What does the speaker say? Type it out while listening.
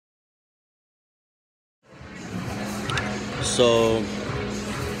So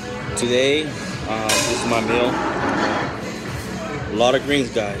today, this is my meal. A lot of greens,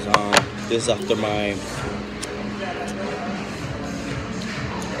 guys. This is after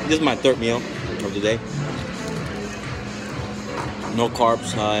this is my third meal of the day. No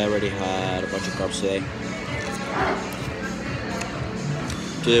carbs. I already had a bunch of carbs today.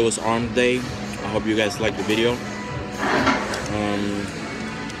 Today was Arm Day. I hope you guys liked the video.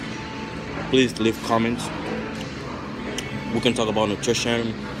 Please leave comments. We can talk about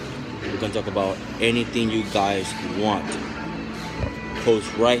nutrition. We can talk about anything you guys want.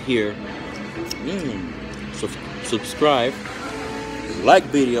 Post right here. So subscribe. Like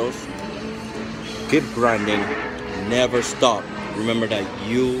videos. Keep grinding. Never stop. Remember that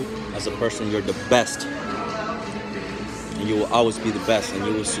you, as a person, you're the best. And you will always be the best. And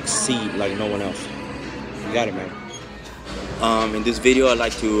you will succeed like no one else. You got it, man. In this video, I'd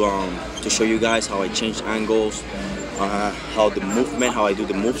like to show you guys how I change angles, how I do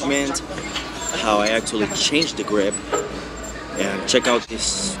the movement, how I actually change the grip, and check out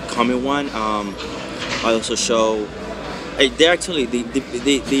this coming one. I also show. They actually the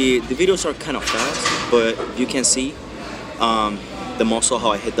videos are kind of fast, but you can see the muscle,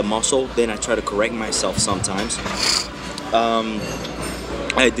 how I hit the muscle. Then I try to correct myself sometimes.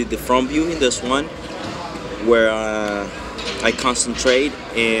 I did the front view in this one, where I concentrate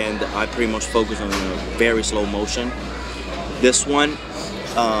and I pretty much focus on a very slow motion. This one,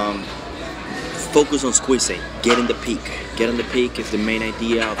 focus on squeezing, get in the peak. Get in the peak is the main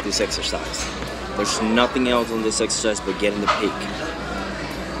idea of this exercise. There's nothing else on this exercise but get in the peak.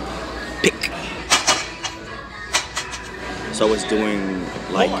 Peak. So I was doing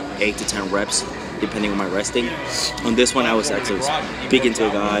like 8 to 10 reps, depending on my resting. On this one, I was actually speaking to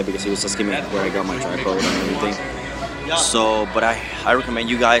a guy because he was asking me where I got my tripod and everything. So, but I recommend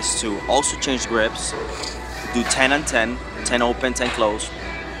you guys to also change grips. Do 10 and 10, 10 open, 10 close.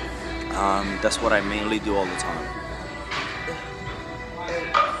 That's what I mainly do all the time.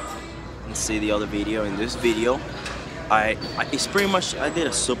 Let's see the other video. In this video, it's pretty much, I did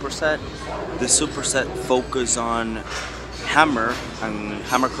a superset. The superset focus on hammer and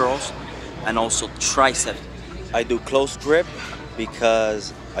hammer curls, and also tricep. I do close grip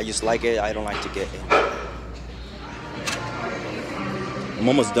because I just like it. I don't like to get in. I'm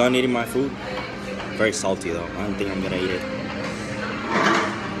almost done eating my food. Very salty though. I don't think I'm gonna eat it.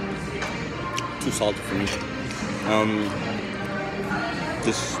 Too salty for me.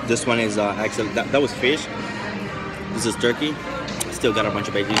 This one is actually that was fish. This is turkey. Still got a bunch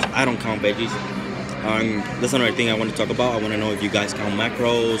of veggies. I don't count veggies. That's another thing I want to talk about. I want to know if you guys count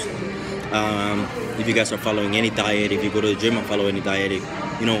macros. If you guys are following any diet. If you go to the gym and follow any diet.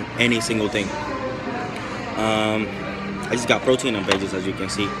 You know, any single thing. I just got protein and veggies, as you can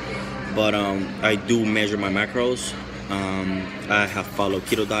see, but I do measure my macros. I have followed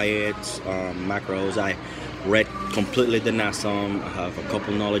keto diets, macros. I read completely the NASM. I have a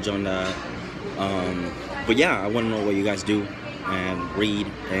couple knowledge on that. But yeah, I want to know what you guys do and read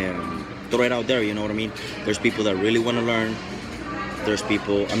and throw it out there. You know what I mean? There's people that really want to learn. There's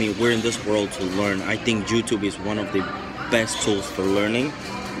people. I mean, we're in this world to learn. I think YouTube is one of the best tools for learning,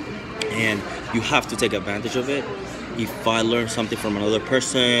 and you have to take advantage of it. If I learn something from another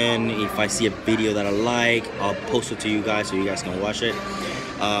person, if I see a video that I like, I'll post it to you guys so you guys can watch it.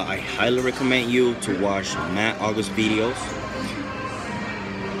 I highly recommend you to watch Matt August videos.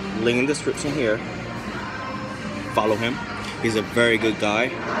 Link in the description here. Follow him. He's a very good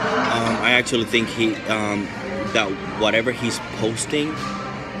guy. I actually think that whatever he's posting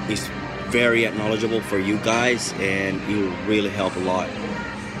is very knowledgeable for you guys, and it will really help a lot.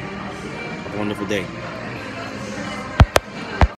 Have a wonderful day.